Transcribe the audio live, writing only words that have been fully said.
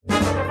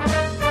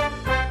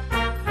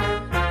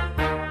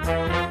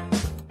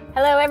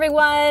Hello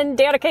everyone,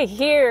 Danica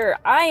here.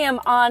 I am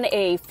on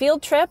a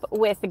field trip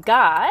with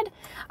God.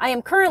 I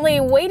am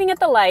currently waiting at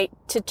the light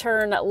to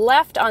turn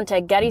left onto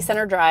Getty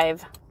Center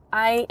Drive.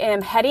 I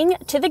am heading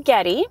to the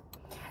Getty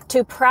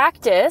to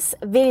practice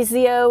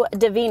VISIO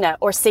DIVINA,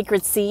 or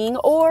sacred seeing,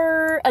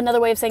 or another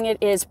way of saying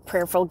it is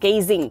prayerful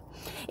gazing.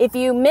 If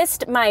you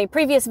missed my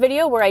previous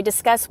video where I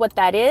discuss what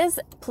that is,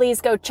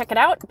 please go check it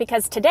out,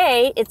 because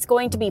today it's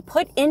going to be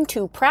put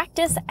into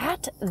practice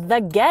at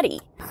the Getty.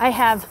 I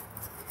have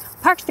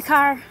parked the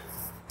car,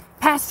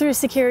 passed through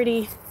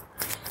security,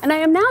 and I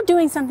am now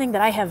doing something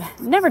that I have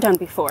never done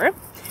before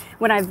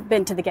when I've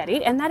been to the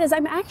Getty, and that is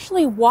I'm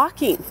actually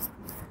walking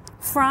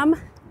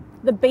from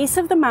the base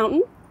of the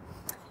mountain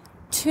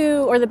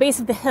or the base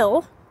of the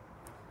hill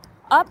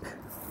up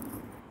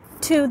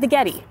to the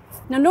Getty.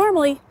 Now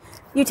normally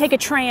you take a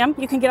tram,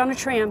 you can get on a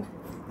tram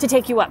to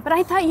take you up, but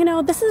I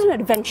thought, this is an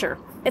adventure.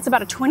 It's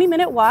about a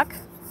 20-minute walk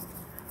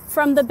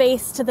from the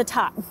base to the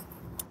top.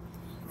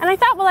 And I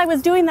thought while I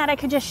was doing that, I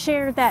could just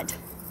share that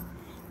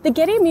the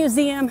Getty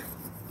Museum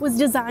was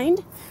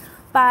designed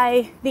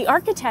by the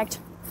architect,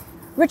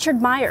 Richard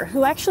Meyer,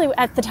 who actually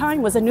at the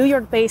time was a New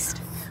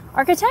York-based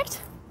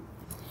architect.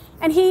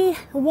 And he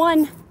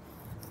won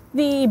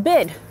the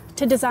bid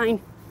to design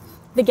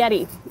the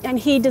Getty. And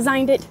he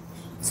designed it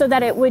so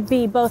that it would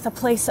be both a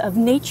place of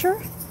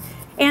nature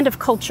and of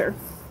culture.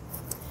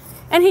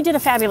 And he did a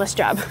fabulous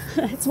job.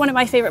 It's one of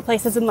my favorite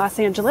places in Los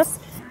Angeles.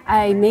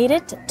 I made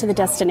it to the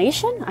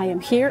destination. I am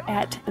here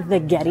at the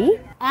Getty.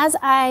 As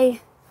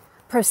I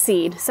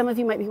proceed, some of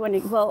you might be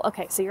wondering, well,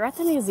 okay, so you're at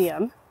the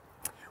museum.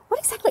 What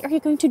exactly are you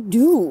going to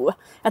do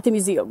at the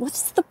museum?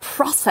 What's the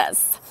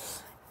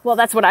process? Well,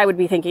 that's what I would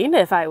be thinking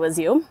if I was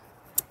you,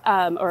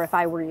 or if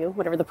I were you,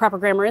 whatever the proper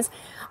grammar is.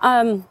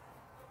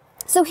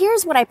 So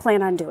here's what I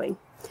plan on doing.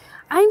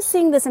 I'm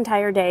seeing this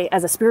entire day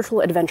as a spiritual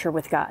adventure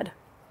with God.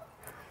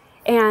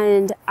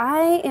 And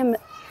I am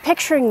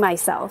picturing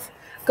myself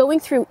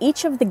going through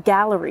each of the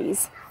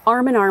galleries,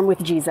 arm in arm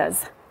with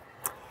Jesus.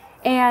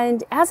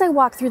 And as I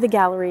walk through the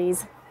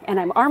galleries and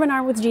I'm arm in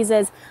arm with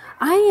Jesus,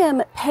 I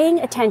am paying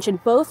attention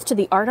both to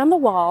the art on the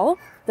wall,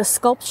 the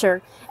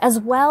sculpture, as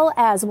well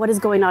as what is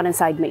going on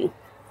inside me.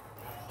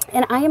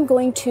 And I am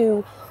going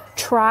to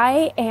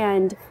try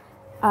and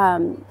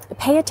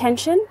pay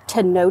attention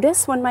to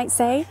notice, one might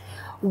say,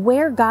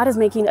 where God is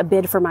making a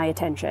bid for my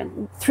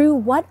attention. Through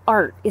what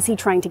art is he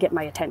trying to get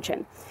my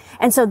attention?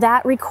 And so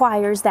that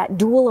requires that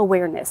dual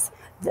awareness,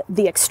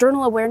 the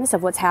external awareness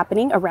of what's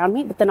happening around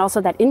me, but then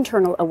also that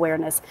internal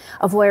awareness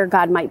of where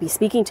God might be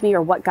speaking to me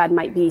or what God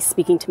might be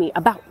speaking to me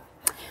about.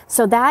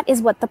 So that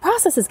is what the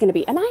process is going to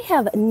be. And I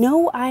have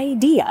no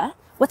idea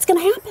what's going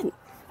to happen.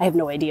 I have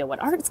no idea what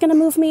art is going to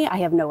move me. I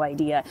have no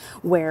idea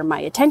where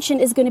my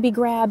attention is going to be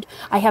grabbed.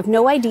 I have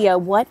no idea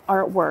what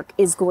artwork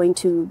is going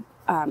to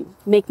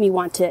make me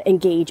want to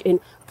engage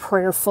in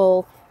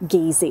prayerful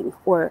gazing,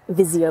 or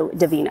VISIO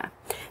DIVINA.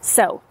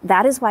 So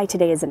that is why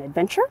today is an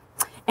adventure.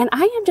 And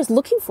I am just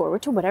looking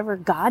forward to whatever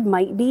God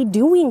might be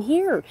doing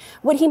here,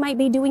 what he might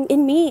be doing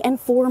in me and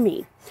for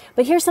me.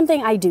 But here's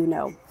something I do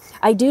know.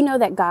 I do know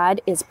that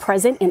God is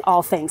present in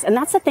all things. And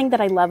that's the thing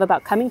that I love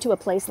about coming to a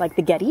place like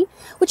the Getty,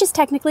 which is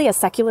technically a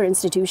secular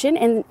institution,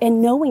 and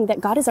knowing that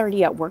God is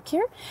already at work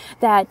here,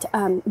 that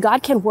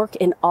God can work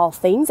in all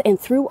things and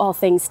through all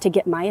things to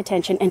get my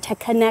attention and to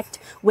connect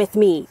with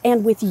me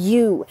and with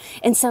you.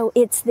 And so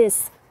it's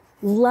this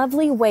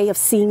lovely way of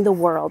seeing the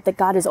world, that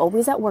God is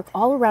always at work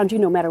all around you,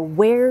 no matter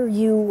where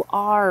you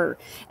are.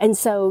 And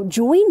so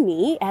join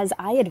me as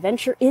I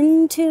adventure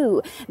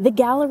into the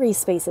gallery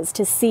spaces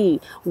to see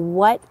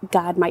what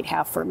God might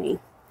have for me.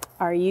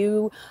 Are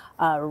you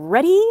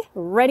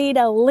ready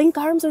to link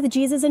arms with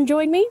Jesus and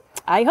join me?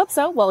 I hope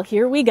so. Well,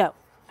 here we go.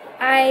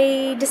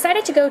 I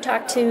decided to go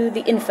talk to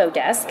the info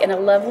desk, and a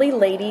lovely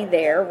lady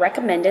there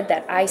recommended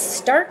that I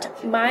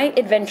start my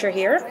adventure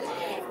here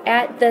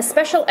at the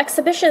Special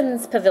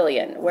Exhibitions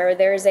Pavilion, where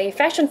there's a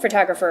fashion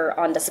photographer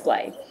on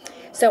display.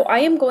 So I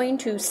am going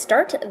to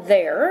start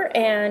there,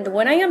 and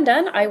when I am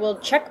done, I will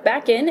check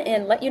back in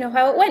and let you know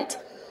how it went.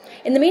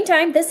 In the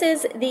meantime, this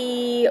is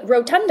the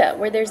rotunda,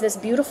 where there's this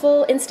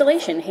beautiful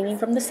installation hanging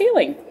from the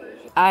ceiling.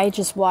 I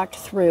just walked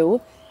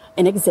through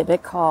an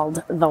exhibit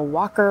called The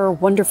Walker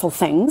Wonderful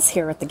Things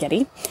here at the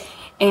Getty,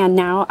 and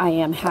now I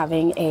am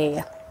having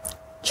a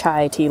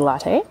chai tea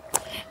latte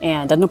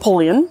and a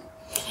Napoleon.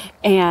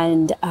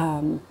 And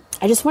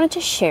I just wanted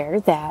to share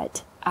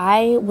that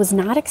I was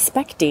not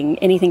expecting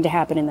anything to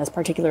happen in this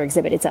particular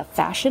exhibit. It's a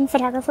fashion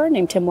photographer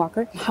named Tim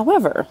Walker.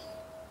 However,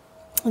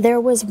 there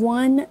was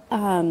one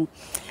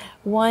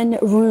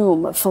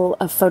room full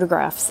of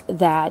photographs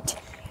that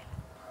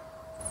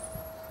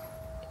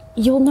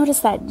you'll notice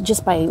that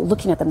just by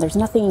looking at them, there's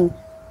nothing,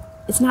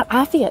 it's not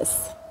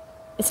obvious.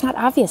 It's not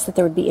obvious that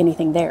there would be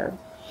anything there.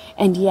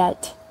 And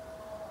yet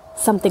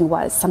something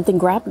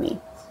grabbed me.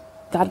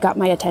 God got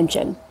my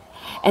attention.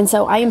 And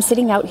so I am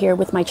sitting out here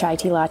with my chai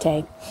tea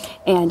latte,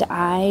 and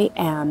I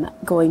am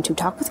going to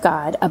talk with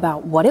God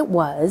about what it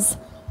was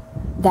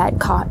that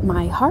caught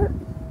my heart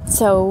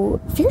so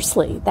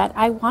fiercely that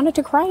I wanted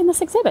to cry in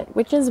this exhibit,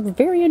 which is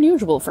very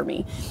unusual for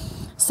me.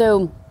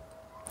 So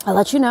I'll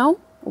let you know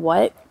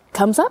what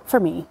comes up for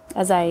me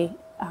as I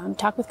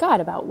talk with God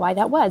about why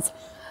that was.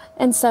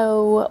 And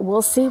so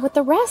we'll see what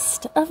the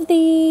rest of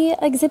the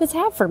exhibits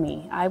have for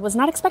me. I was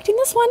not expecting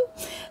this one,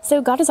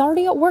 so God is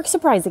already at work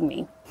surprising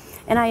me.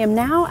 And I am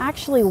now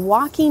actually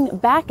walking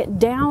back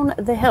down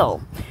the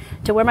hill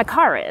to where my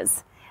car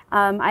is.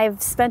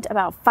 I've spent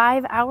about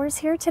 5 hours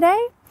here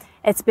today.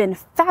 It's been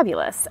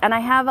fabulous, and I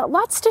have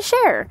lots to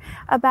share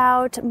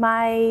about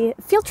my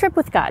field trip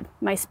with God,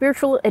 my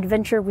spiritual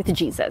adventure with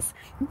Jesus.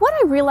 What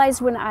I realized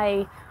when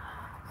I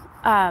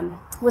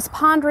was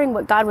pondering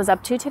what God was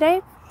up to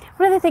today,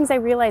 one of the things I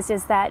realized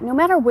is that no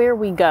matter where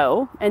we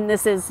go, and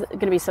this is going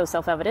to be so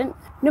self-evident,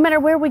 no matter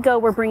where we go,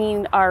 we're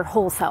bringing our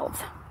whole selves.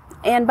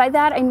 And by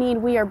that, I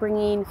mean we are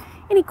bringing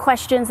any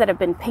questions that have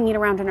been pinging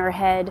around in our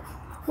head.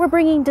 We're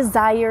bringing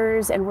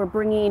desires, and we're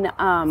bringing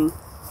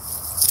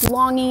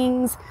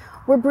longings.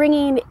 We're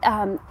bringing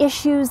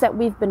issues that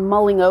we've been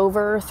mulling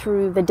over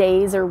through the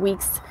days or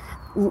weeks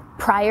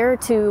prior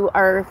to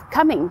our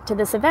coming to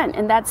this event.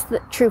 And that's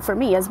true for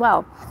me as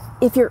well.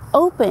 If you're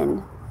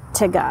open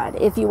to God,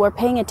 if you are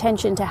paying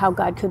attention to how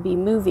God could be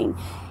moving,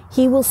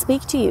 He will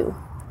speak to you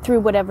through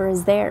whatever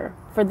is there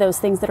for those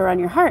things that are on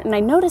your heart. And I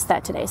noticed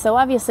that today. So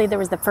obviously there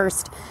was the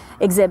first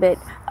exhibit,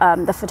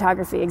 the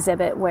photography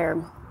exhibit,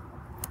 where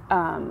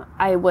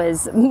I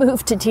was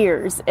moved to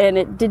tears, and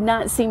it did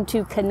not seem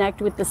to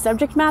connect with the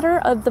subject matter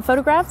of the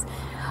photographs.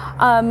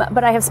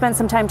 But I have spent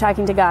some time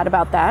talking to God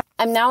about that.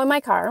 I'm now in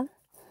my car,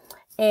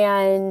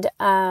 and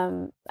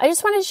I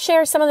just wanted to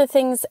share some of the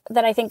things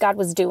that I think God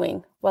was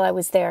doing while I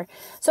was there.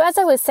 So as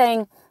I was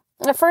saying,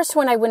 at first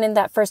when I went in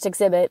that first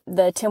exhibit,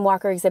 the Tim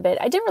Walker exhibit,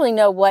 I didn't really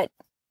know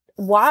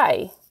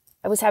why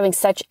I was having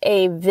such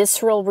a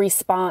visceral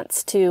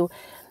response to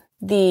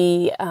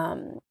the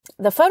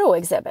photo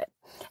exhibit.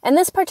 And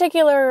this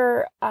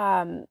particular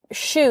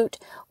shoot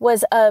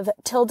was of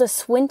Tilda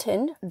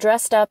Swinton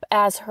dressed up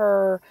as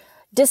her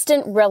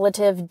distant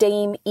relative,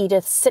 Dame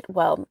Edith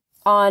Sitwell,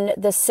 on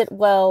the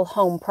Sitwell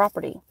home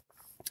property.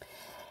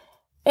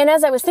 And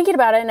as I was thinking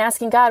about it and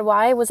asking God,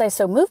 why was I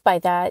so moved by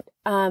that?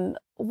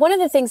 One of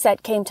the things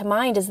that came to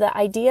mind is the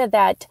idea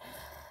that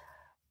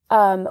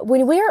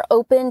when we are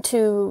open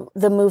to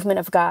the movement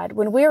of God,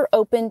 when we are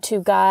open to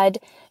God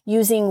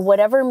using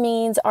whatever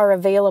means are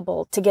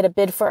available to get a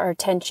bid for our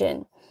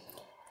attention,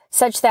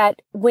 such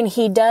that when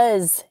He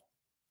does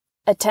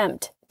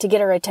attempt to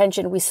get our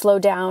attention, we slow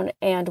down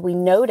and we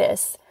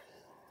notice.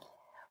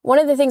 One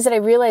of the things that I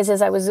realized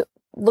as I was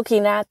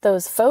looking at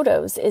those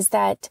photos is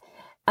that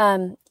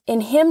in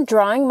Him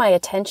drawing my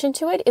attention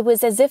to it, it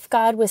was as if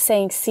God was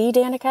saying, see,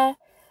 Danica,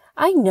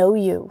 I know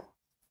you.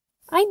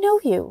 I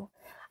know you.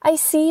 I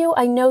see you,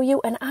 I know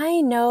you, and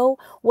I know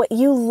what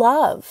you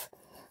love.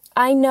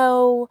 I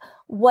know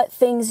what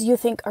things you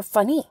think are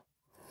funny.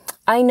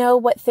 I know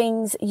what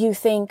things you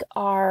think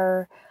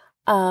are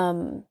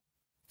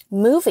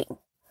moving.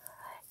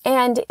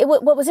 And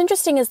what was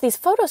interesting is these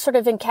photos sort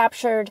of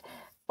encapsulated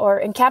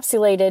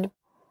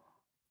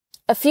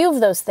a few of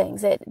those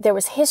things. There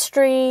was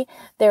history,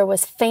 there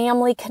was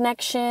family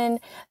connection,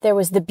 there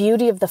was the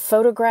beauty of the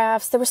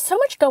photographs. There was so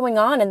much going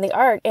on in the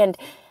art, and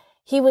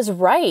he was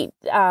right.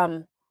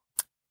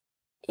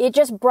 It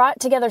just brought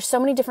together so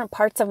many different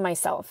parts of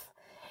myself.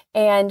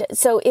 And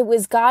so it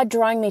was God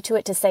drawing me to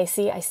it to say,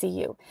 see, I see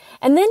you.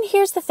 And then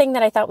here's the thing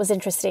that I thought was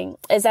interesting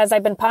is as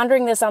I've been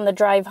pondering this on the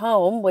drive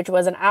home, which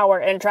was an hour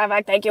in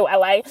traffic, thank you,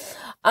 LA,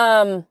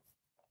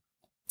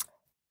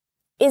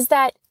 is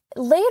that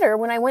later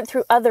when I went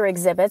through other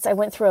exhibits, I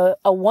went through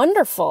a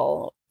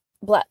wonderful,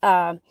 why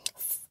can't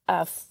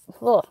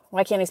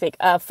I speak?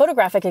 A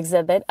photographic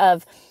exhibit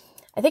of,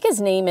 I think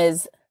his name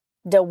is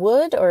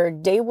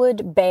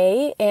Dawood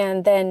Bay,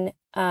 and then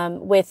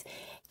with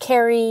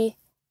Carrie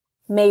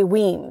Mae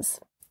Weems.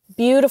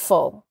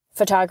 Beautiful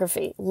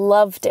photography.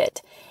 Loved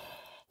it.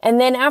 And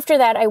then after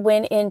that, I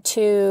went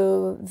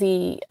into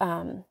the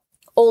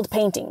old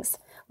paintings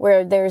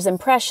where there's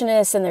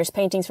impressionists and there's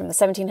paintings from the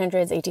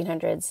 1700s,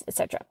 1800s,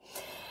 etc.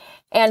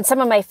 And some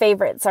of my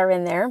favorites are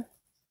in there.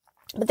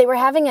 But they were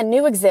having a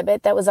new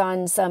exhibit that was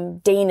on some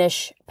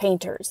Danish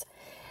painters.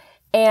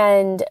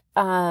 And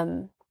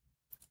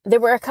there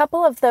were a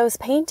couple of those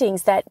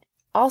paintings that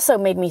also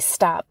made me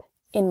stop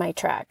in my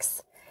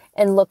tracks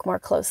and look more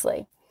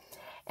closely.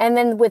 And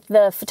then with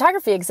the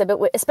photography exhibit,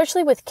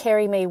 especially with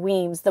Carrie Mae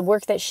Weems, the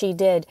work that she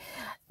did,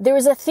 there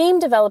was a theme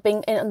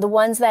developing in the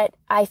ones that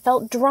I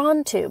felt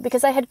drawn to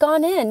because I had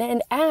gone in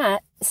and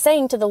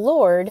saying to the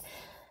Lord,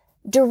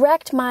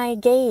 direct my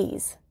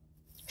gaze.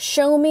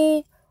 Show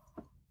me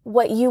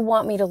what you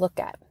want me to look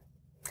at.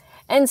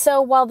 And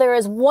so while there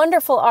is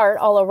wonderful art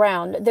all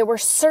around, there were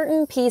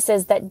certain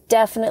pieces that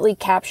definitely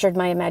captured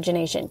my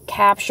imagination,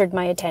 captured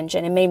my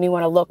attention, and made me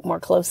want to look more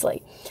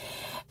closely.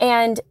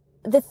 And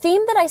the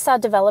theme that I saw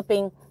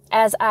developing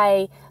as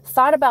I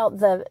thought about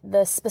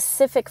the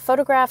specific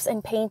photographs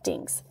and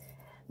paintings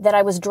that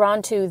I was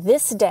drawn to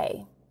this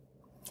day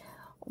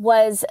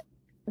was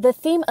the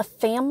theme of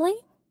family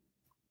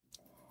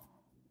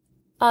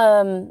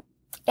and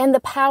the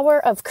power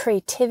of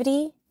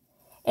creativity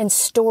and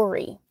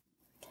story.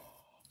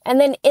 And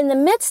then in the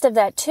midst of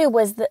that too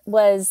was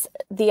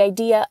the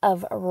idea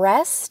of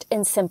rest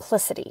and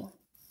simplicity.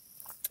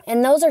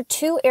 And those are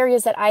two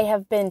areas that I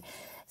have been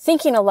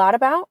thinking a lot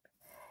about.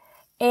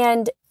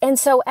 And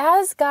so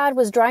as God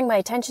was drawing my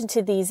attention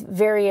to these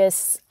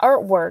various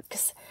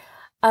artworks,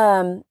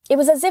 it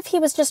was as if he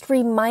was just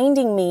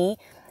reminding me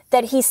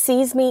that he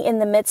sees me in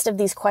the midst of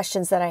these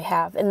questions that I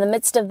have, in the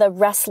midst of the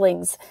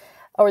wrestlings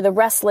or the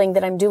wrestling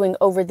that I'm doing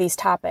over these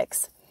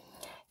topics.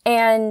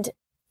 And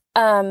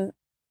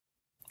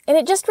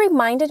it just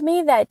reminded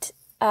me that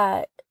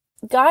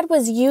God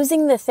was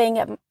using the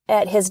thing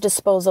at his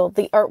disposal,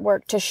 the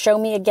artwork, to show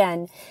me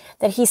again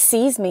that he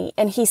sees me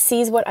and he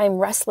sees what I'm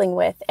wrestling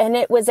with. And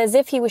it was as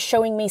if he was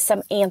showing me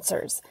some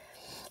answers.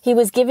 He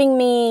was giving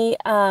me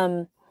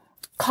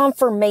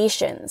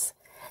confirmations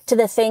to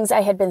the things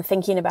I had been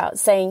thinking about,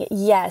 saying,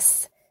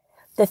 yes,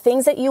 the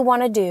things that you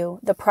want to do,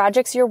 the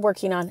projects you're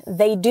working on,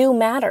 they do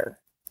matter.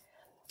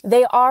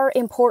 They are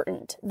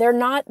important. They're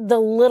not the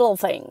little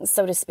things,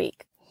 so to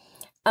speak.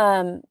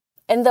 And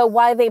though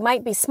while they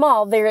might be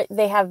small,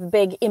 they have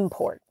big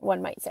import,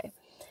 one might say.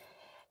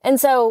 And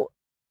so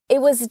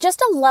it was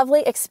just a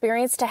lovely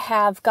experience to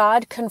have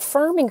God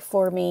confirming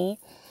for me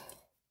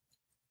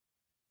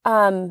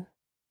that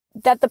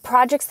the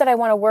projects that I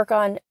want to work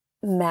on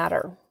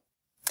matter.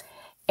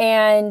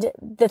 And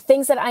the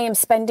things that I am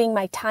spending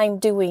my time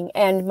doing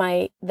and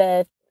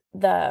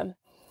the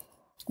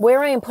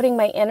where I am putting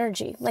my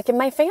energy, like in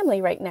my family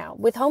right now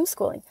with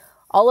homeschooling,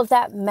 all of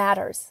that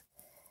matters.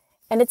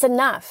 And it's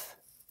enough.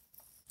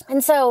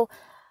 And so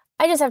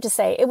I just have to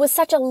say, it was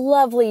such a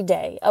lovely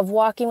day of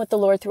walking with the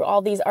Lord through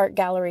all these art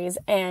galleries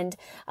and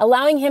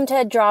allowing him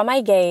to draw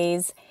my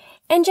gaze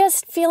and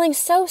just feeling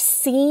so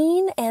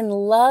seen and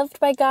loved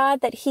by God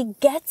that he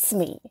gets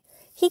me.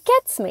 He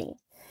gets me.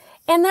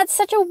 And that's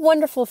such a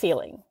wonderful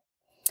feeling.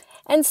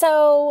 And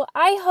so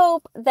I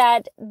hope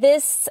that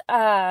this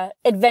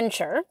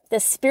adventure,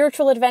 this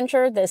spiritual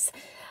adventure, this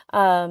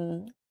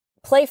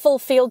playful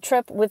field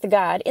trip with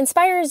God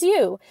inspires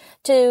you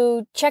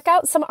to check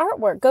out some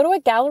artwork. Go to a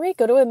gallery,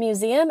 go to a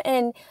museum,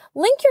 and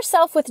link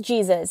yourself with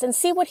Jesus and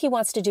see what he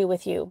wants to do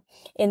with you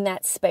in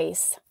that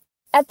space.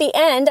 At the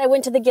end, I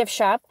went to the gift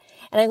shop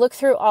and I looked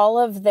through all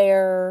of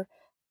their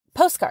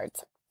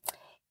postcards.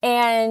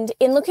 And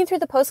in looking through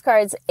the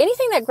postcards,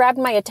 anything that grabbed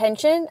my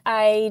attention,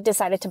 I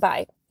decided to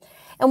buy.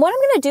 And what I'm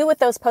going to do with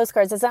those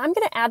postcards is I'm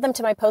going to add them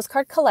to my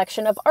postcard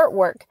collection of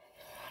artwork.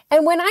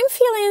 And when I'm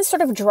feeling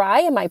sort of dry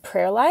in my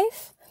prayer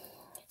life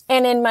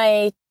and in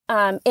my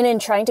in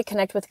trying to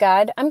connect with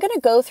God, I'm going to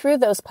go through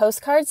those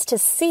postcards to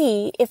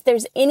see if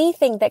there's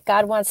anything that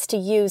God wants to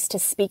use to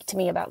speak to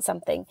me about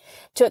something,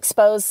 to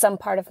expose some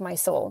part of my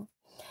soul.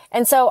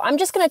 And so I'm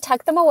just going to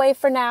tuck them away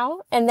for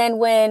now. And then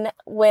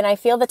when I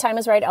feel the time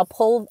is right, I'll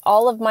pull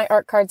all of my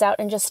art cards out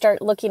and just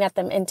start looking at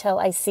them until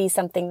I see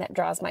something that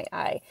draws my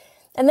eye.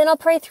 And then I'll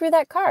pray through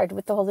that card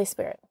with the Holy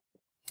Spirit.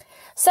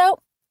 So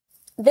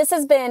this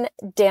has been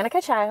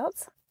Danica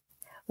Childs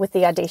with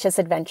The Audacious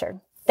Adventure.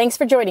 Thanks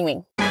for joining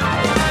me.